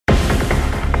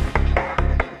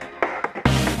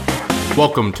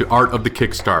Welcome to Art of the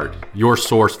Kickstart, your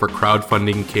source for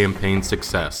crowdfunding campaign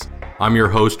success. I'm your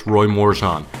host, Roy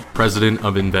Morjan, president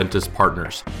of Inventus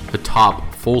Partners, the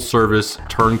top full-service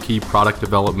turnkey product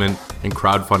development and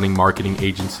crowdfunding marketing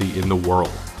agency in the world.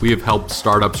 We have helped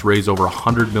startups raise over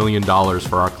 $100 million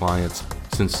for our clients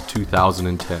since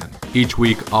 2010. Each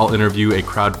week, I'll interview a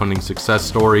crowdfunding success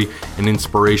story, an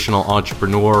inspirational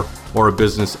entrepreneur, or a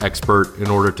business expert in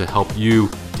order to help you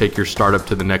take your startup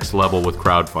to the next level with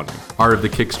crowdfunding. Art of the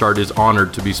Kickstart is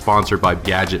honored to be sponsored by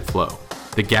Gadget Flow.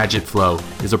 The Gadget Flow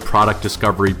is a product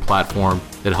discovery platform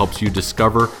that helps you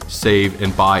discover, save,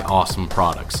 and buy awesome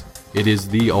products. It is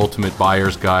the ultimate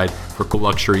buyer's guide for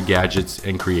luxury gadgets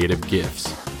and creative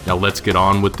gifts. Now let's get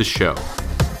on with the show.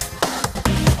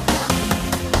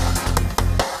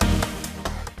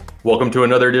 Welcome to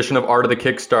another edition of Art of the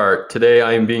Kickstart. Today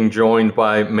I am being joined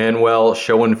by Manuel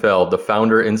Schoenfeld, the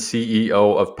founder and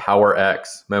CEO of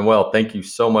PowerX. Manuel, thank you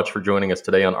so much for joining us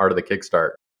today on Art of the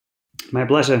Kickstart. My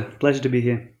pleasure. Pleasure to be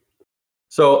here.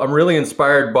 So I'm really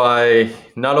inspired by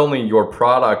not only your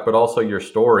product, but also your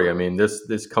story. I mean,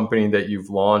 this company that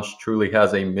you've launched truly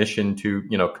has a mission to,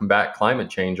 combat climate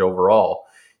change overall.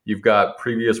 You've got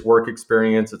previous work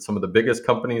experience at some of the biggest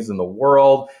companies in the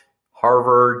world,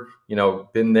 Harvard,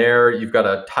 been there. You've got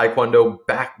a Taekwondo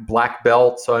black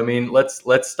belt. So, I mean, let's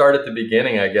start at the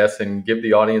beginning, I guess, and give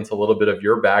the audience a little bit of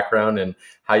your background and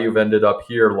how you've ended up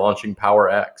here launching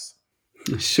PowerX.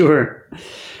 Sure.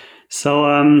 So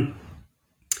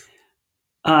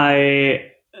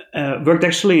I worked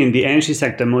actually in the energy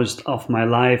sector most of my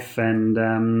life. And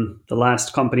the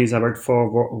last companies I worked for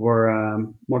were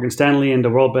Morgan Stanley and the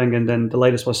World Bank. And then the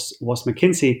latest was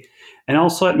McKinsey. And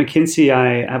also at McKinsey,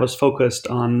 I was focused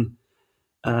on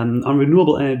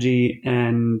renewable energy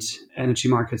and energy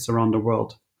markets around the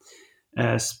world.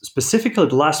 Specifically,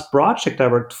 the last project I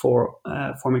worked for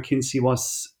McKinsey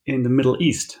was in the Middle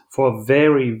East for a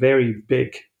very, very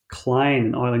big client,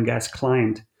 an oil and gas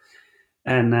client.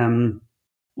 And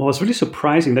what was really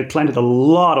surprising, that client had a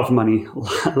lot of money,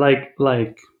 like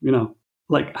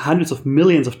hundreds of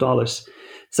millions of dollars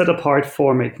set apart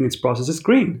for making its processes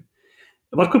green.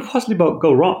 What could possibly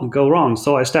go wrong?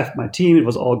 So I staffed my team. It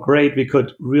was all great. We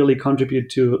could really contribute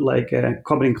to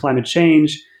combating climate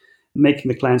change, making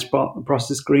the client's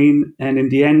process green. And in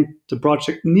the end, the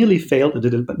project nearly failed. It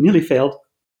didn't, but nearly failed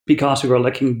because we were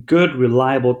lacking good,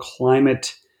 reliable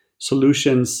climate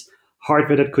solutions,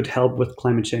 hardware that could help with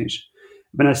climate change.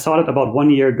 When I saw it about 1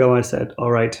 year ago, I said,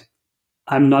 all right,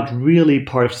 I'm not really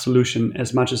part of the solution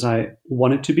as much as I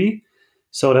wanted to be.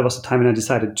 So that was the time when I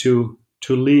decided to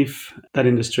leave that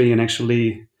industry and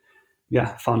actually,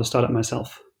 found a startup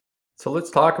myself. So let's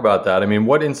talk about that. I mean,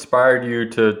 what inspired you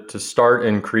to start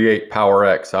and create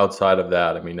PowerX outside of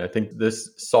that? I mean, I think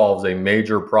this solves a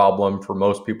major problem for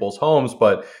most people's homes,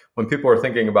 but when people are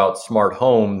thinking about smart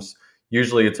homes,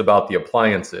 usually it's about the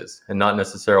appliances and not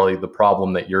necessarily the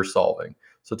problem that you're solving.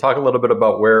 So talk a little bit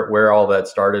about where all that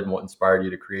started and what inspired you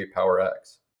to create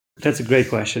PowerX. That's a great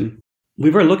question.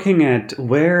 We were looking at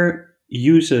where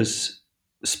users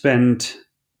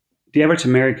the average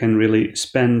American really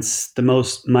spends the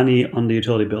most money on the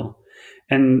utility bill.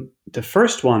 And the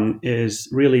first one is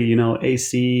really,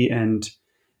 AC and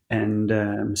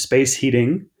space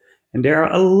heating. And there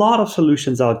are a lot of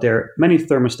solutions out there, many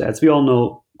thermostats. We all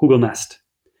know Google Nest.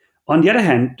 On the other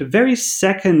hand, the very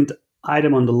second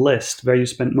item on the list where you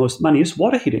spend most money is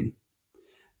water heating.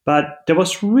 But there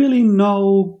was really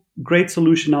no great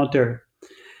solution out there.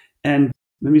 And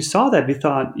when we saw that, we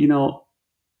thought,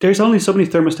 there's only so many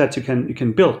thermostats you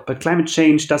can build, but climate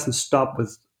change doesn't stop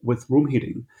with room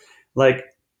heating. Like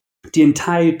the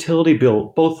entire utility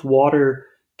bill, both water,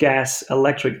 gas,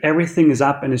 electric, everything is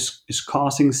up and is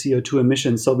causing CO2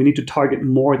 emissions. So we need to target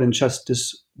more than just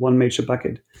this one major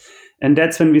bucket. And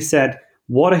that's when we said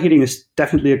water heating is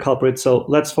definitely a culprit. So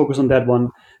let's focus on that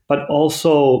one, but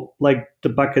also like the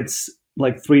buckets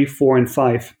like 3, 4, and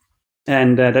 5.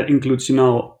 And that includes,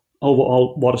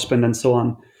 overall water spend and so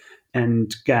on,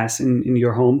 and gas in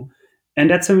your home. And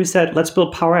that's when we said, let's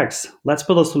build PowerX. Let's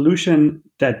build a solution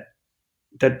that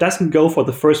doesn't go for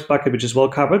the first bucket, which is well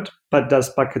covered, but does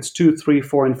buckets 2, 3,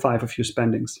 4, and 5 of your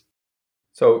spendings.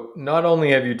 So not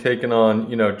only have you taken on,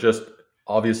 just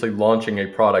obviously launching a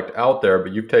product out there,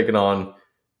 but you've taken on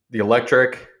the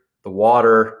electric, the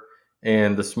water,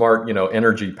 and the smart,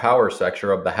 energy power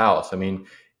sector of the house. I mean,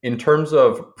 in terms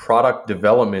of product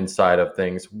development side of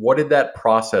things, what did that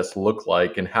process look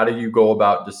like, and how do you go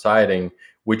about deciding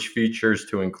which features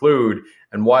to include,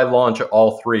 and why launch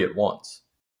all three at once?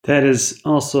 That is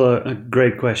also a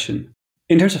great question.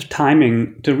 In terms of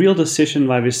timing, the real decision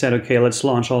why we said, okay, let's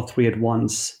launch all three at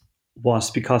once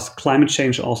was because climate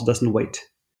change also doesn't wait.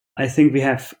 I think we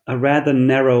have a rather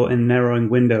narrowing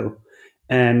window,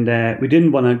 and we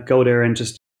didn't want to go there and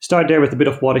just start there with a bit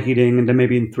of water heating and then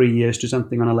maybe in 3 years do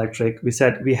something on electric. We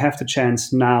said we have the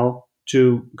chance now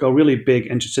to go really big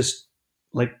and to just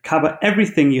like cover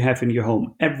everything you have in your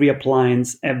home, every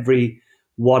appliance, every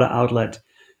water outlet,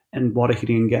 and water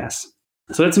heating and gas.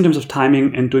 So that's in terms of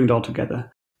timing and doing it all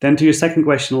together. Then to your second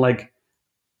question, like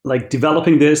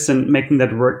developing this and making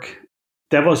that work,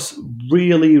 that was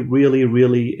really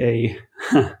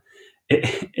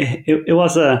it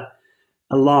was a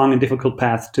long and difficult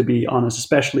path, to be honest,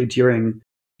 especially during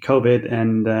COVID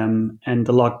and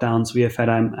the lockdowns we have had.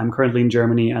 I'm currently in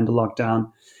Germany and the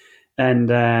lockdown, and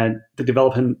the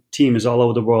development team is all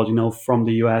over the world. From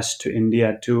the US to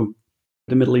India to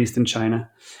the Middle East and China,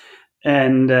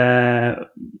 and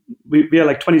we are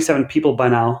like 27 people by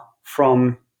now,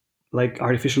 from like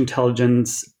artificial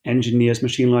intelligence engineers,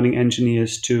 machine learning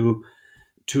engineers to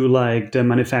like the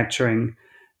manufacturing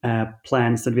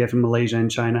plants that we have in Malaysia and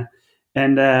China.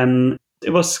 And it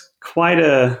was quite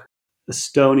a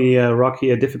stony,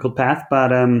 rocky, a difficult path,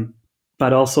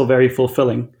 but also very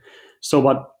fulfilling. So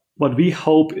what we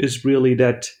hope is really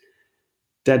that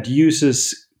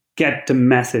users get the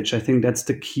message. I think that's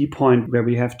the key point where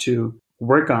we have to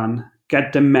work on.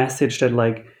 Get the message that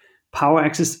like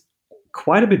PowerX is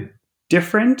quite a bit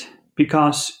different,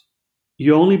 because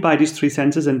you only buy these 3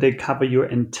 sensors and they cover your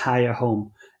entire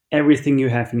home, everything you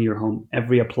have in your home,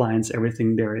 every appliance,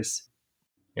 everything there is.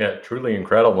 Yeah, truly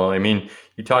incredible. I mean,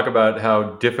 you talk about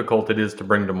how difficult it is to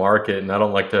bring to market, and I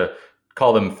don't like to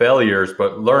call them failures,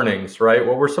 but learnings, right?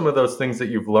 What were some of those things that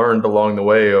you've learned along the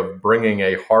way of bringing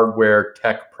a hardware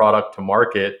tech product to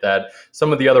market that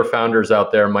some of the other founders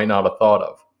out there might not have thought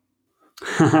of?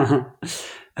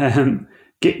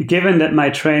 Given that my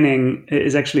training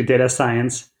is actually data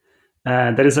science,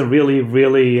 that is a really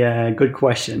good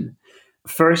question.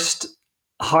 First,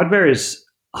 hardware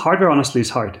honestly is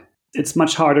hard. It's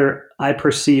much harder, I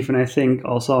perceive, and I think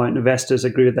also investors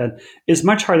agree with that. It's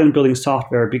much harder than building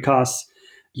software, because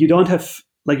you don't have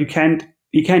you can't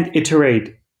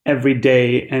iterate every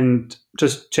day and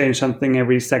just change something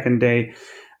every second day.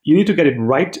 You need to get it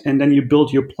right, and then you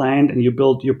build your plan and you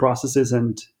build your processes,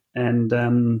 and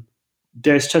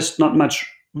there's just not much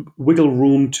wiggle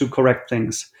room to correct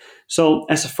things. So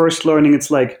as a first learning,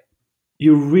 it's like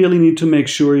you really need to make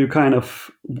sure you kind of,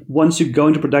 once you go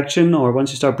into production or once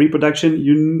you start pre-production,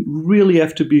 you really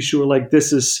have to be sure like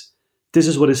this is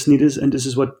what is needed and this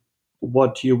is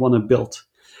what you want to build.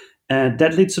 And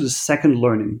that leads to the second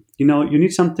learning. You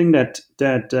need something that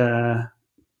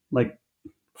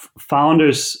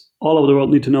founders all over the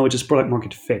world need to know, which is product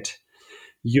market fit.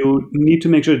 You need to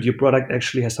make sure that your product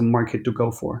actually has a market to go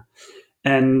for.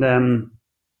 And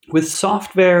with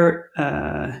software,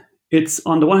 it's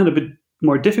on the one hand a bit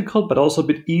more difficult, but also a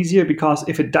bit easier, because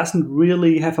if it doesn't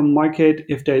really have a market,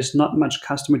 if there's not much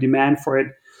customer demand for it,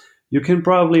 you can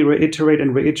probably reiterate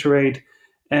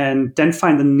and then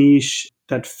find a niche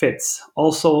that fits.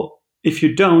 Also, if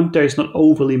you don't, there's not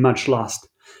overly much lost.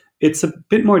 It's a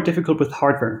bit more difficult with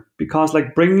hardware, because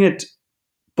like bringing it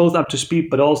both up to speed,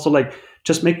 but also like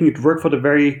just making it work for the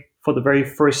very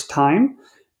first time,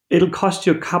 it'll cost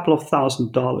you a couple of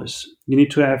 $1,000s. You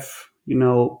need to have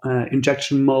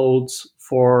injection molds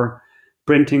for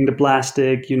printing the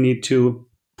plastic. You need to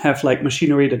have like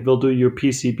machinery that will do your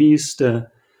PCBs,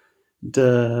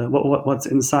 what's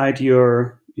inside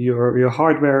your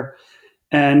hardware,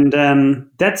 and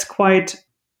that's quite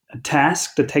a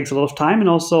task that takes a lot of time and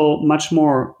also much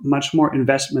more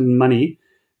investment money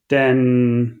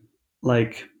than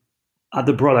like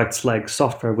other products like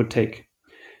software would take.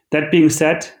 That being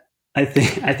said, I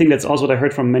think that's also what I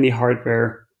heard from many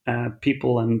hardware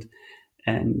people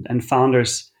and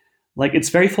founders. Like it's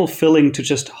very fulfilling to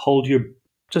just hold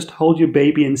your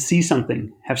baby and see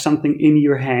something, have something in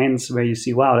your hands where you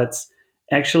see, wow, that's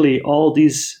actually all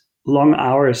these long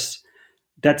hours.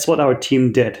 That's what our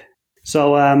team did.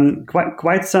 So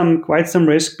quite some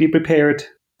risk. Be prepared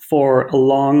for a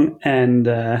long and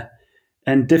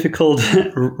difficult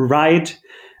ride,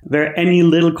 where any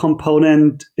little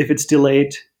component, if it's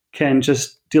delayed, can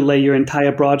just delay your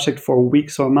entire project for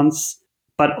weeks or months.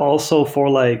 But also for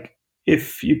like,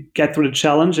 if you get through the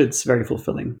challenge, it's very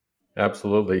fulfilling.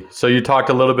 Absolutely. So you talked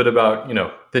a little bit about,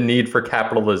 the need for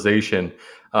capitalization.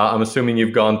 I'm assuming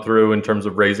you've gone through in terms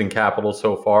of raising capital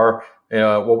so far.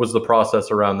 What was the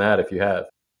process around that, if you have?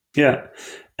 Yeah,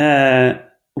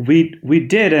 we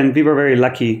did, and we were very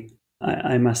lucky,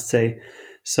 I must say.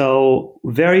 So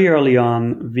very early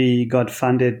on, we got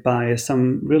funded by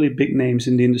some really big names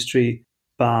in the industry,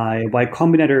 by Y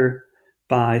Combinator,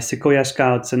 by Sequoia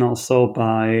Scouts and also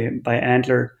by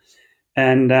Antler.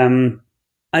 And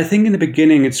I think in the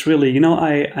beginning, it's really,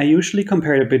 I usually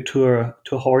compare it a bit to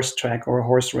a horse track or a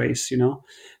horse race,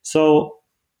 So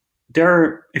there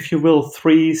are, if you will,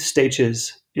 three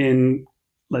stages in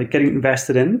like getting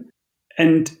invested in.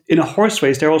 And in a horse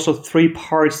race, there are also three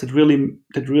parts that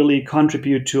really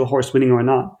contribute to a horse winning or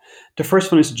not. The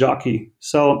first one is jockey.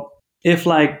 So if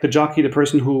like the jockey, the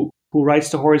person who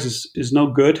rides the horse is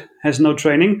no good, has no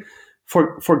training,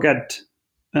 forget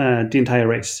the entire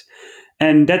race.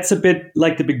 And that's a bit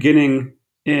like the beginning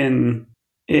in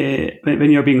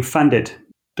when you're being funded.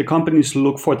 The companies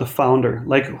look for the founder,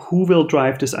 like who will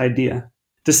drive this idea.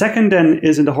 The second then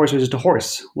is in the horse race is the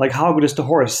horse. Like how good is the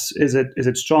horse? Is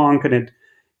it strong? Can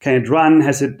it run?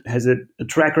 Has it a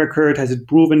track record? Has it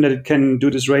proven that it can do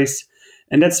this race?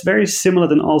 And that's very similar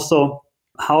then also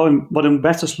what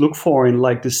investors look for in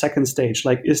like the second stage.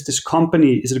 Like is this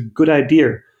company, is it a good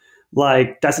idea?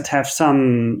 Like does it have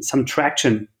some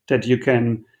traction that you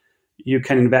can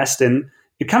invest in?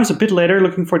 It comes a bit later,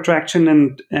 looking for traction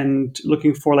and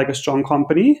looking for like a strong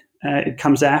company. It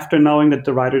comes after knowing that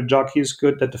the rider jockey is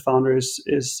good, that the founder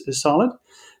is solid.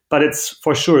 But it's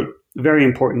for sure very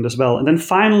important as well. And then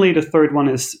finally, the third one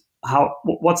is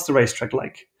what's the racetrack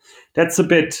like? That's a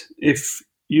bit, if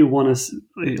you want to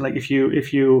like if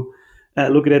you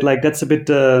look at it like that's a bit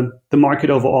the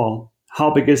market overall. How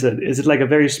big is it? Is it like a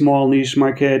very small niche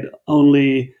market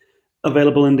only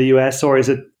available in the US, or is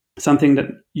it something that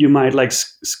you might like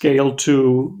scale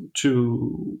to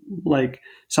like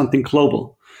something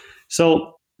global?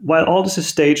 So while all this is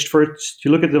staged, first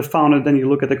you look at the founder, then you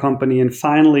look at the company, and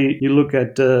finally you look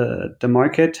at the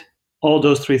market. All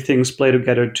those three things play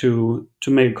together to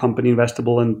make a company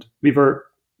investable, and we were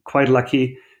quite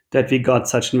lucky that we got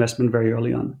such investment very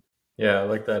early on. Yeah, I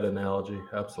like that analogy.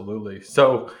 Absolutely.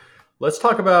 So let's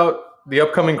talk about the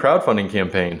upcoming crowdfunding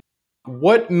campaign.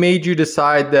 What made you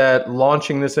decide that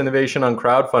launching this innovation on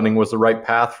crowdfunding was the right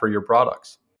path for your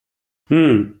products?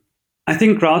 I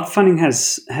think crowdfunding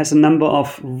has a number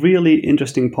of really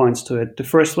interesting points to it. The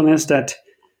first one is that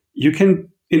you can,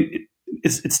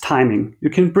 it's timing. You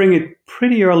can bring it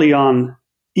pretty early on,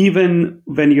 even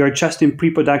when you're just in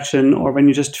pre-production or when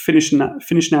you're just finishing up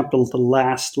the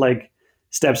last like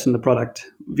steps in the product.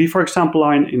 We, for example,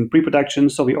 are in pre-production,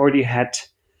 so we already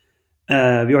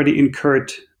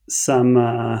incurred some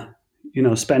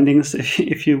spendings,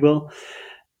 if you will,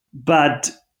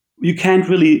 but you can't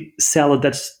really sell at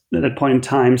that point in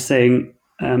time, saying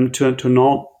to a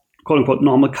quote unquote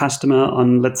normal customer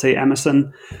on, let's say,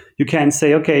 Amazon. You can't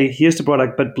say, okay, here's the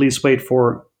product, but please wait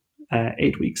for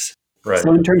 8 weeks. Right.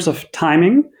 So in terms of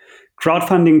timing,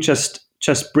 crowdfunding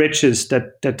just bridges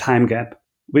that time gap,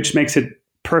 which makes it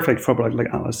perfect for a product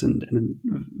like ours and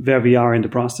where we are in the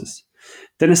process.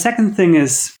 Then the second thing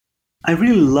is, I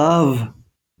really love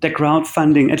that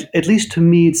crowdfunding, at least to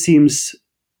me, it seems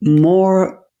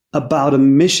more about a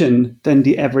mission than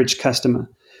the average customer.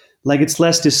 Like it's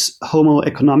less this homo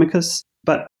economicus,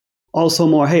 but also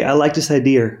more, hey, I like this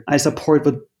idea. I support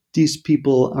what these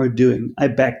people are doing. I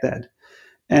back that.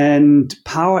 And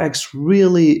PowerX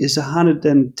really is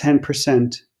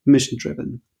 110% mission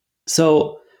driven.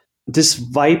 So this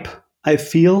vibe I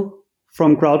feel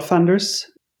from crowdfunders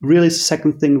really is the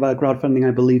second thing about crowdfunding,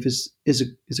 I believe, is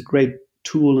a great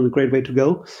tool and a great way to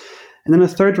go. And then the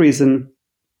third reason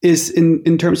is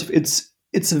in terms of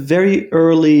it's a very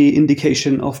early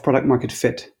indication of product market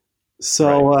fit.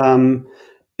 So right.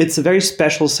 It's a very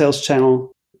special sales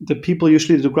channel. The people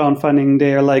usually do crowdfunding,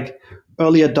 they are like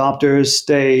early adopters.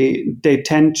 They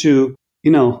tend to,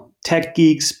 tech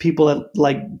geeks, people that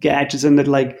like gadgets and that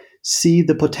like see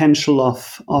the potential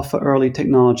of early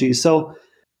technology. So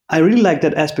I really like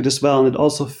that aspect as well, and it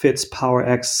also fits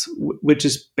PowerX, which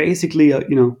is basically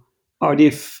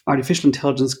artificial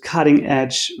intelligence, cutting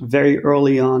edge, very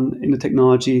early on in the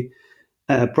technology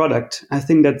product. I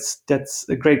think that's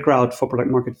a great crowd for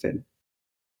product market fit.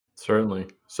 Certainly.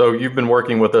 So you've been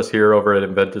working with us here over at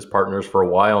Inventus Partners for a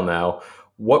while now.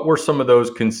 What were some of those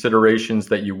considerations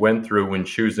that you went through when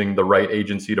choosing the right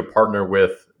agency to partner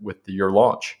with your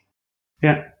launch?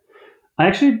 Yeah, I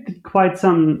actually did quite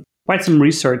some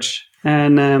research,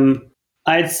 and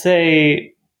I'd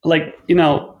say,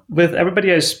 with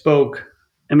everybody I spoke,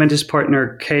 Inventus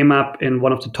Partner came up in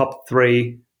one of the top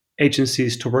 3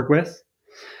 agencies to work with,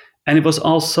 and it was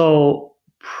also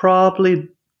probably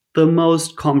the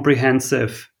most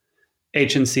comprehensive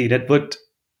agency that would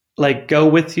go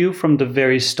with you from the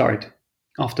very start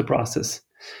of the process.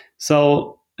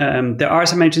 So there are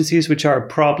some agencies which are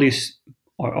probably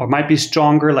or might be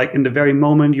stronger, like in the very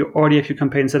moment you already have your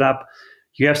campaign set up,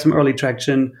 you have some early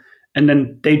traction, and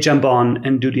then they jump on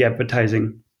and do the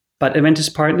advertising. But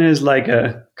Aventis Partner is like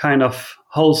a kind of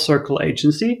whole circle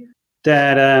agency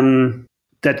that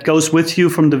that goes with you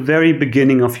from the very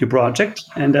beginning of your project,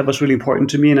 and that was really important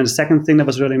to me. And then the second thing that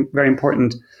was really very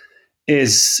important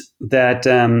is that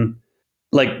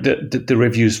like the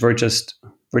reviews were just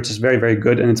very, very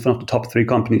good, and it's one of the top 3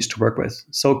 companies to work with.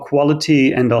 So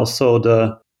quality and also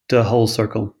the whole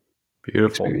circle.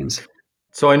 Beautiful experience.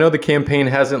 So I know the campaign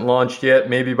hasn't launched yet.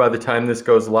 Maybe by the time this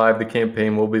goes live, the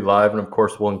campaign will be live, and of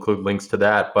course we'll include links to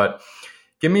that. But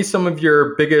give me some of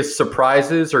your biggest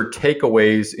surprises or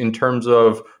takeaways in terms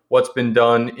of what's been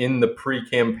done in the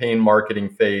pre-campaign marketing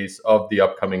phase of the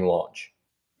upcoming launch.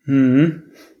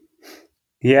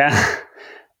 Yeah.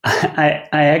 I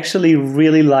actually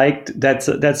really liked that's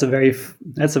a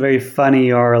very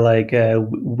funny or like a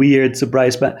weird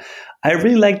surprise, but I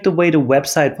really liked the way the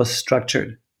website was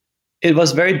structured. It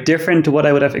was very different to what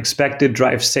I would have expected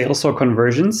drive sales or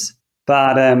conversions.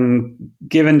 But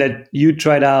given that you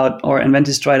tried out or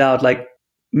Inventis tried out like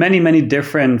many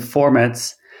different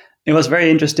formats, it was very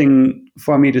interesting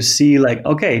for me to see like,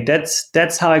 okay,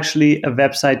 that's how actually a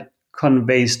website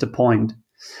conveys the point.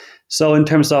 So in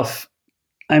terms of,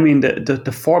 I mean,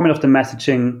 the format of the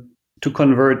messaging to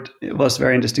convert, it was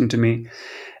very interesting to me.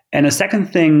 And a second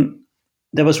thing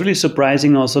that was really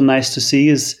surprising, also nice to see,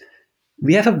 is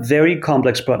we have a very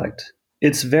complex product.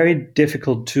 It's very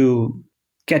difficult to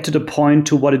get to the point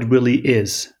to what it really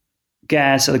is.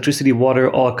 Gas, electricity, water,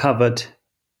 all covered.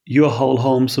 Your whole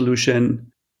home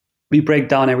solution. We break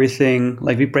down everything.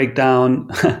 Like we break down,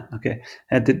 okay,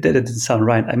 that didn't sound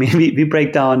right. I mean, we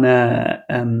break down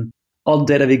all the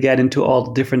data we get into all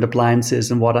the different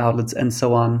appliances and water outlets and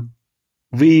so on.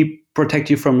 We protect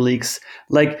you from leaks.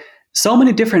 Like so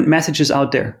many different messages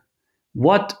out there.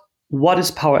 What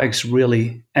is PowerX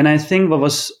really? And I think what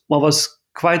was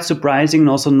quite surprising and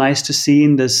also nice to see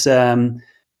in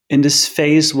this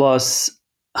phase was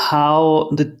how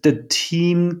the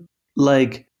team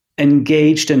like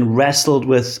engaged and wrestled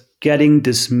with getting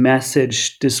this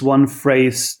message, this one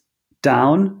phrase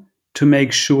down to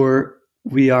make sure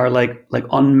we are like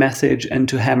on message and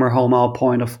to hammer home our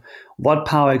point of what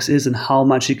PowerX is and how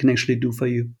much it can actually do for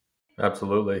you.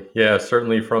 Absolutely. Yeah,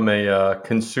 certainly from a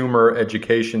consumer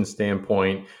education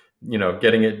standpoint,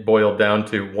 getting it boiled down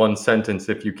to one sentence,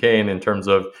 if you can, in terms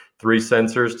of 3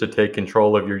 sensors to take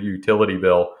control of your utility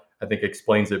bill, I think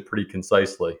explains it pretty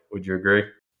concisely. Would you agree?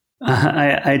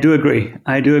 I do agree.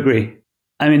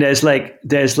 I mean, there's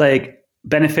like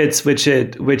benefits which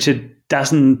it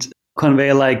doesn't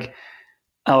convey. Like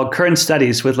our current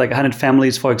studies with like 100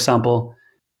 families, for example,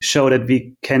 show that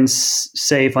we can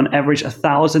save on average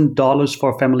 $1,000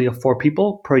 for a family of 4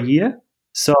 people per year.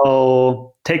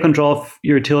 So take control of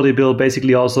your utility bill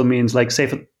basically also means like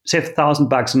save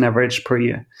 $1,000 on average per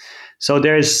year. So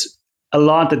there's a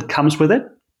lot that comes with it,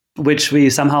 which we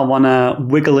somehow want to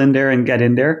wiggle in there and get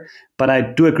in there. But I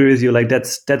do agree with you. Like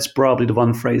that's probably the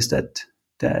one phrase that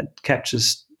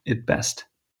captures it best.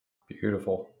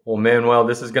 Beautiful. Well, Manuel,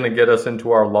 this is going to get us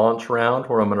into our launch round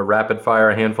where I'm going to rapid fire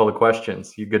a handful of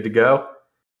questions. You good to go?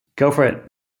 Go for it.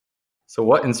 So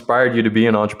what inspired you to be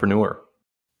an entrepreneur?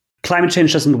 Climate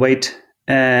change doesn't wait.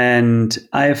 And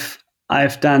I've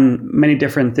done many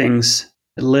different things,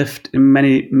 lived in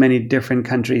many different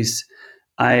countries.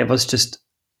 I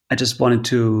just wanted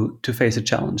to face a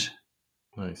challenge.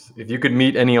 Nice. If you could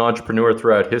meet any entrepreneur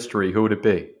throughout history, who would it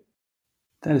be?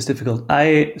 That is difficult.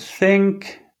 I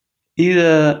think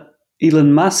either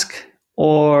Elon Musk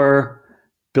or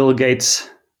Bill Gates.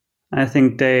 I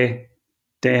think they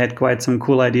had quite some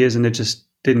cool ideas and they just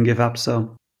didn't give up.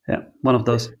 So yeah, one of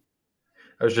those.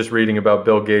 I was just reading about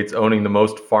Bill Gates owning the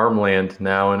most farmland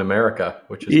now in America,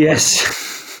 which is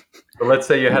yes. So let's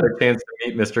say you had a chance to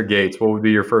meet Mr. Gates. What would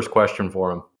be your first question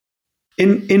for him?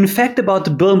 In fact, about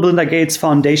the Bill and Melinda Gates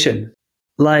Foundation,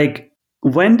 like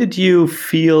when did you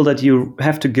feel that you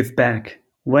have to give back?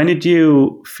 When did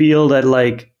you feel that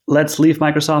like, let's leave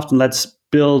Microsoft and let's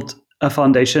build a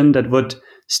foundation that would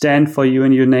stand for you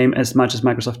and your name as much as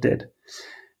Microsoft did?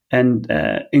 And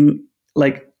in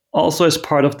like also as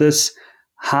part of this,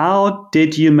 how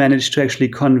did you manage to actually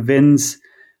convince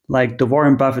like the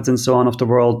Warren Buffetts and so on of the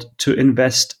world to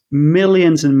invest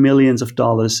millions and millions of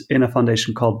dollars in a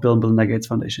foundation called Bill and Melinda Gates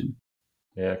Foundation?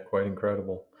 Yeah, quite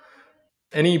incredible.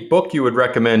 Any book you would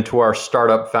recommend to our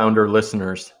startup founder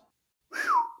listeners?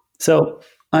 So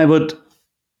I would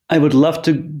love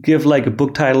to give like a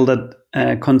book title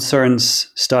that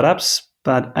concerns startups,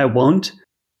 but I won't.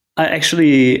 I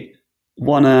actually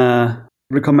want to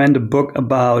recommend a book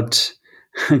about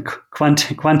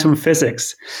quantum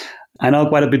physics. I know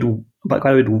quite a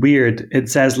bit weird. It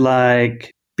says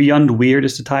like Beyond Weird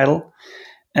is the title.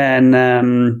 And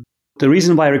the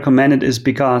reason why I recommend it is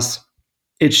because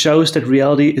it shows that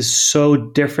reality is so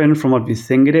different from what we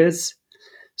think it is.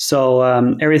 So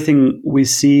everything we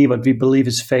see, what we believe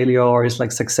is failure or is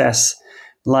like success,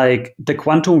 like the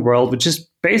quantum world, which is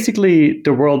basically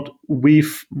the world we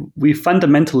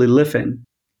fundamentally live in,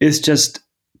 is just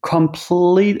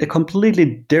a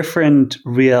completely different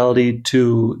reality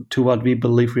to what we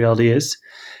believe reality is.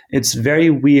 It's very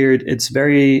weird. It's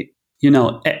very,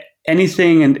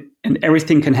 anything and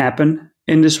everything can happen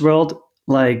in this world.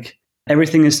 Like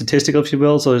everything is statistical, if you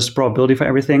will. So there's probability for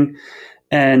everything.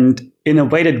 And in a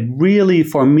way that really,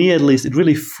 for me at least, it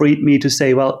really freed me to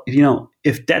say, well,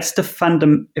 if that's the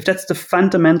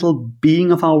fundamental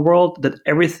being of our world, that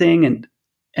everything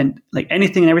and like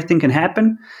anything and everything can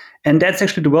happen, and that's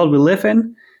actually the world we live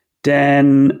in,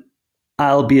 then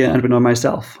I'll be an entrepreneur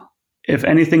myself. If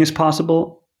anything is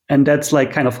possible, and that's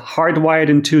like kind of hardwired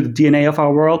into the DNA of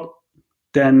our world,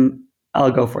 then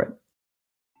I'll go for it.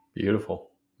 Beautiful.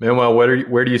 Manuel,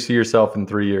 where do you see yourself in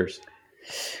 3 years?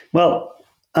 Well,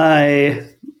 I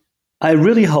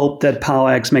really hope that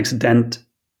PowerX makes a dent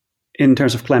in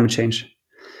terms of climate change.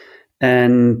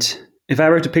 And if I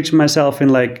were to picture myself in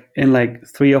like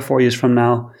 3 or 4 years from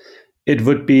now, it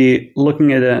would be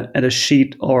looking at a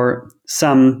sheet or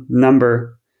some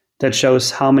number that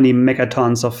shows how many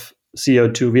megatons of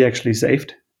CO2 we actually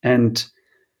saved, and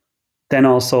then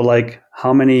also like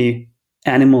how many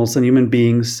animals and human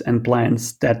beings and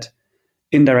plants that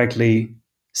indirectly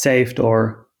saved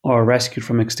or rescued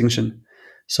from extinction.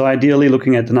 So ideally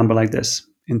looking at the number like this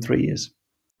in 3 years.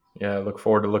 Yeah, I look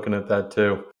forward to looking at that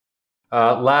too.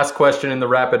 Last question in the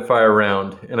rapid fire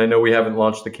round. And I know we haven't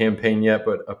launched the campaign yet,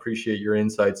 but appreciate your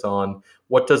insights on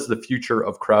what does the future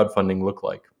of crowdfunding look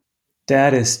like?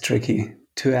 That is tricky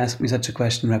to ask me such a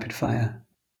question rapid fire.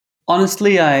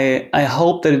 Honestly, I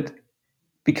hope that it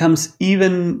becomes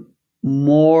even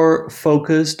more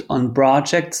focused on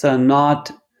projects that are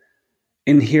not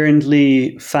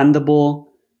inherently fundable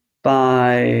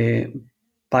by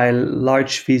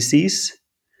large VCs.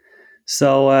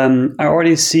 So I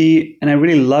already see, and I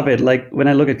really love it. Like when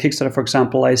I look at Kickstarter, for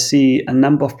example, I see a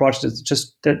number of projects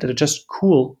that are just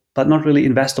cool, but not really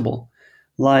investable,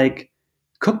 like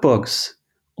cookbooks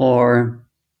or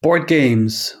board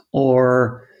games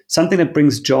or something that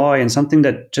brings joy and something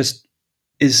that just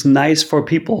is nice for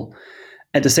people.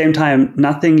 At the same time,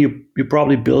 nothing you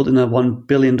probably build in a $1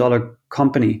 billion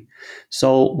company.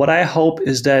 So what I hope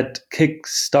is that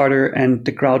Kickstarter and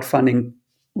the crowdfunding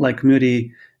like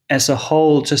community as a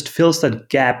whole just fills that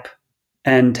gap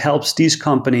and helps these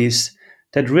companies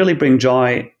that really bring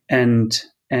joy and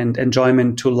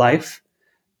enjoyment to life,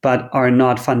 but are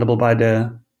not fundable by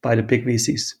the big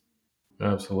VCs.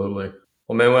 Absolutely.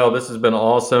 Well, Manuel, this has been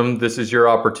awesome. This is your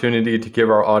opportunity to give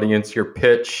our audience your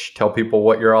pitch, tell people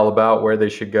what you're all about, where they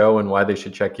should go, and why they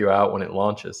should check you out when it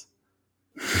launches.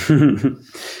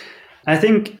 I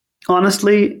think,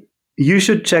 honestly, you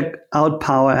should check out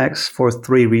PowerX for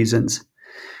 3 reasons.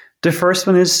 The first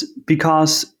one is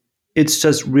because it's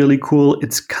just really cool.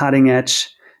 It's cutting edge.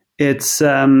 It's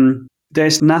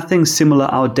there's nothing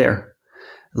similar out there.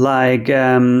 Like,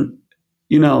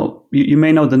 you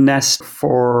may know the Nest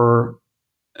for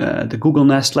the Google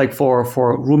Nest, like for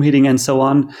room heating and so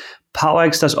on.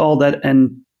 PowerX does all that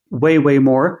and way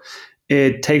more.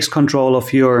 It takes control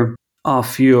of your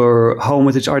home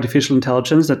with its artificial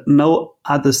intelligence that no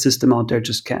other system out there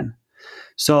just can.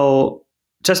 So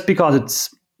just because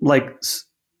it's like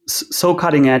so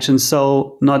cutting edge and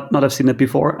so not I've seen it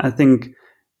before, I think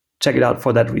check it out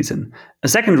for that reason. A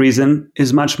second reason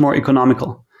is much more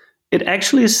economical. It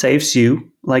actually saves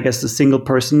you, like as a single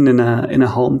person in a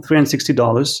home,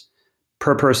 $360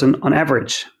 per person on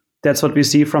average. That's what we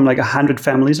see from like 100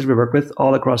 families that we work with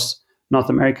all across North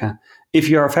America. If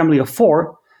you're a family of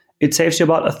 4, it saves you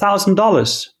about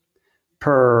 $1,000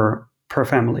 per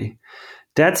family.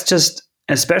 That's just,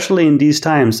 especially in these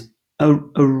times, a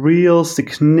real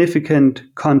significant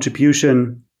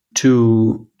contribution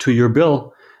to your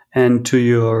bill and to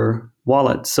your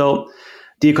wallet. So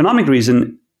the economic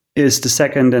reason is the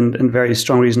second and very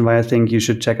strong reason why I think you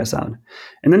should check us out.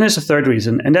 And then there's a third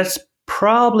reason, and that's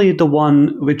probably the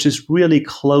one which is really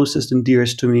closest and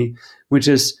dearest to me, which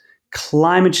is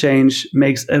climate change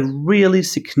makes a really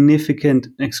significant,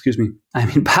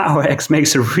 PowerX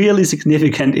makes a really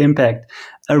significant impact,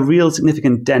 a real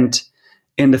significant dent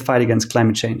in the fight against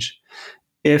climate change.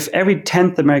 If every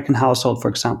 10th American household, for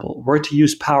example, were to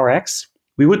use PowerX,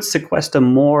 we would sequester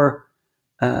more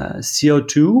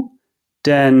CO2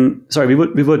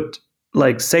 we would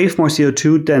like save more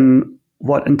CO2 than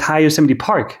what entire Yosemite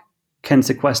Park can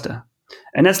sequester.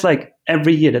 And that's like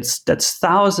every year. That's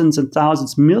thousands and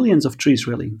thousands, millions of trees,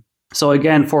 really. So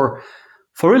again, for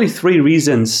really three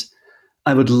reasons,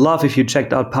 I would love if you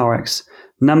checked out PowerX.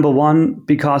 Number one,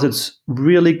 because it's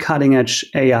really cutting edge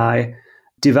AI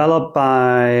developed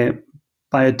by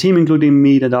a team including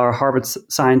me that are Harvard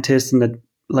scientists and that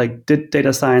did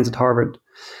data science at Harvard.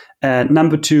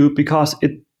 Number two, because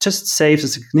it just saves a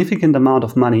significant amount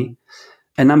of money.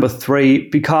 And number three,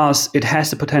 because it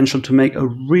has the potential to make a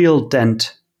real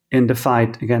dent in the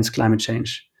fight against climate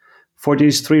change. For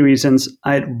these three reasons,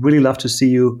 I'd really love to see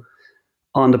you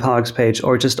on the PowerX page,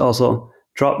 or just also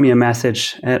drop me a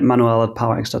message at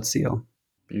manuel@powerx.co.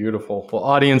 Beautiful. Well,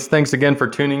 audience, thanks again for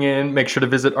tuning in. Make sure to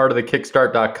visit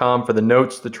artofthekickstart.com for the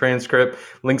notes, the transcript,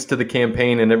 links to the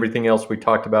campaign, and everything else we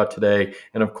talked about today.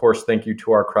 And of course, thank you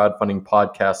to our crowdfunding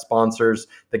podcast sponsors,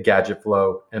 The Gadget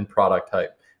Flow and Product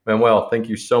Hype. Manuel, thank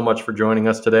you so much for joining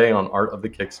us today on Art of the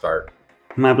Kickstart.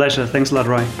 My pleasure. Thanks a lot,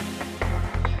 Roy.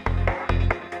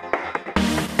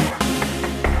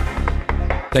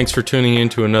 Thanks for tuning in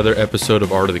to another episode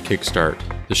of Art of the Kickstart,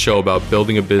 the show about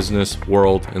building a business,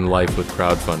 world, and life with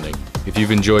crowdfunding. If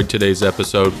you've enjoyed today's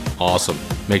episode, awesome.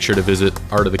 Make sure to visit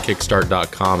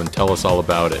artofthekickstart.com and tell us all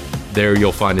about it. There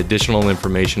you'll find additional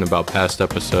information about past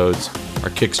episodes, our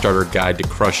Kickstarter guide to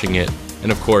crushing it, and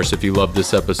of course, if you love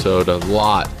this episode a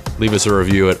lot, leave us a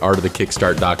review at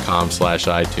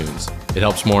artofthekickstart.com/iTunes. It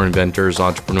helps more inventors,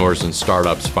 entrepreneurs, and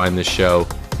startups find this show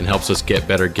and helps us get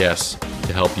better guests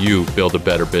to help you build a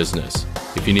better business.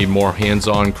 If you need more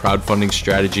hands-on crowdfunding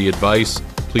strategy advice,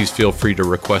 please feel free to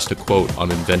request a quote on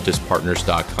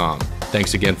inventuspartners.com.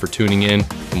 Thanks again for tuning in,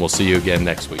 and we'll see you again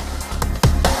next week.